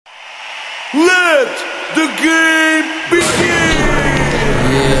Let the game begin!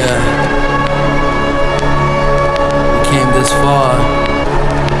 Yeah. We came this far.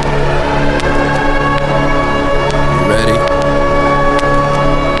 You ready?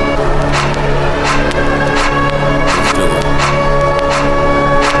 Let's do it.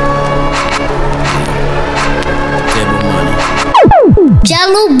 Table money.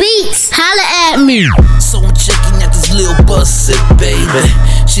 Jello Beats, holla at me. So I'm checking out this little busted baby.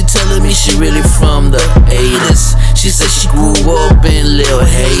 She telling me she really from the 80s. She said she grew up in Lil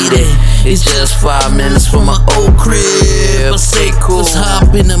Haiti. It's just 5 minutes from my old crib. I say cool, let's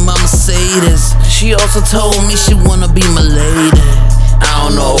hop into my Mercedes. She also told me she wanna be my lady. I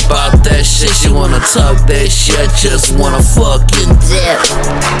don't know about that shit, she wanna talk that shit, just wanna fucking dip.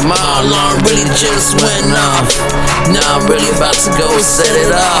 My alarm really just went off. Now I'm really about to go set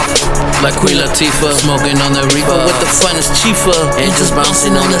it off. Like Queen Latifah, smoking on the reefer with the finest chifa, and just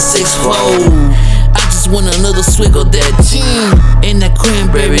bouncing on the 6-4. I just want another swig of that gin, and that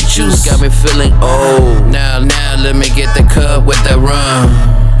cranberry juice got me feeling old. Now let me get the cup with that rum,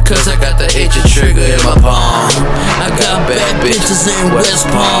 cause I got the itchy trigger in my palm. I got bad bitches in West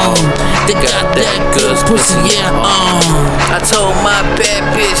Palm. They got that good pussy, yeah, I told my bad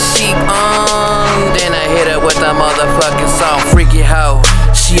bitch she on. Then I hit her with a motherfucking song, Freaky Hoe.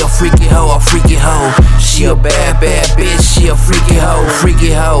 She a freaky hoe, a freaky hoe. She a bad bitch, she a freaky hoe,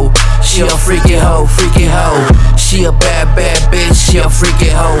 freaky hoe. She a freaky hoe, freaky hoe. She a bad bitch, she a freaky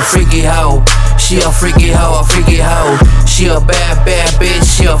hoe, freaky hoe. She a freaky hoe, a freaky hoe. She a bad bitch,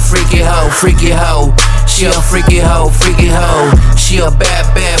 she a freaky hoe, freaky hoe. She a freaky hoe, freaky hoe. She a bad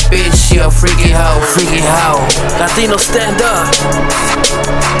bitch, she a freaky hoe, freaky hoe. Latino stand up.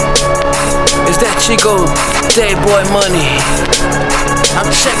 Is that Chico Day Boy Money? I'm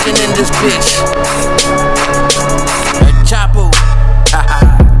checking in this bitch. Hey, Chapo.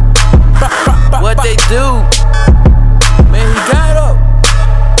 What they do? Mexicano,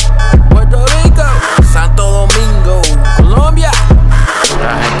 Puerto Rico, Santo Domingo, Colombia,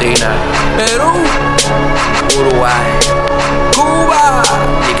 Argentina, Perú, Uruguay, Cuba,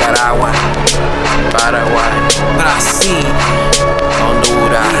 Nicaragua, Paraguay, Brazil,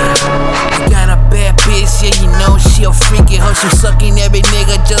 Honduras. You got a bad bitch, yeah, you know she a freaky hoe. She sucking every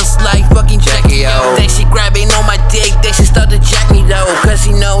nigga just like fucking Jackie O. Then she grabbing on my dick, then she start to jack me though, cause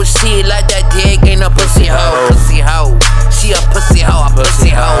she knows she like that dick ain't a pussy hoe, pussy hoe. She a pussy hoe, a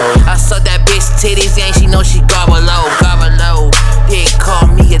pussy hoe. I saw that bitch titties and she know she gobble low, gobble low. They call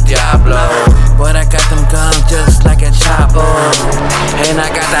me a Diablo, but I got them guns just like a chopper. And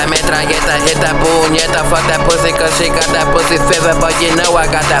I got that metralleta, hit that puñeta. Fuck that pussy cause she got that pussy fever, but you know I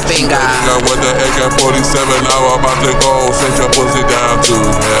got that finger. With the AK-47, now I'm about to go send your pussy down to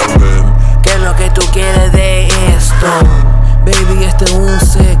heaven. ¿Qué es lo que tú quieres de esto? Baby, este es un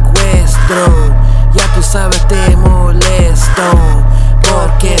secuestro. Ya tú sabes, te molesto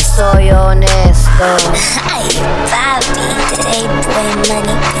porque Soy honesto. Ay, papi, Day Boy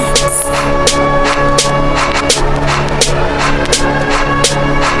Money Beats.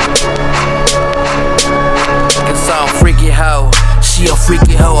 it's all freaky hoe. She a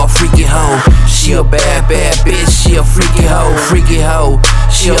freaky hoe, a freaky hoe. She a bad bitch, she a freaky hoe, freaky hoe.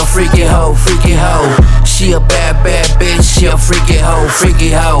 She a freaky hoe, freaky hoe. She a bad bitch, she a freaky hoe,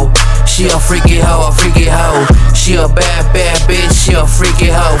 freaky hoe. She a freaky hoe, a freaky hoe. She a bad bitch, she a freaky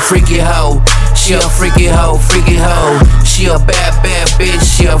hoe, freaky hoe. She a freaky hoe, freaky hoe. She a bad bitch,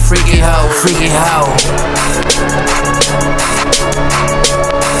 she a freaky hoe, freaky hoe.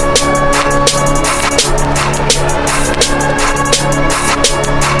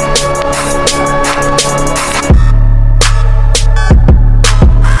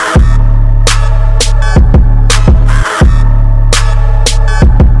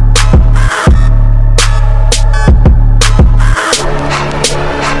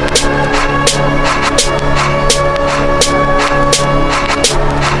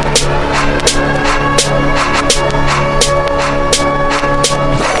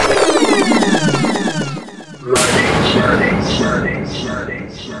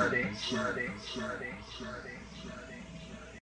 Shut it.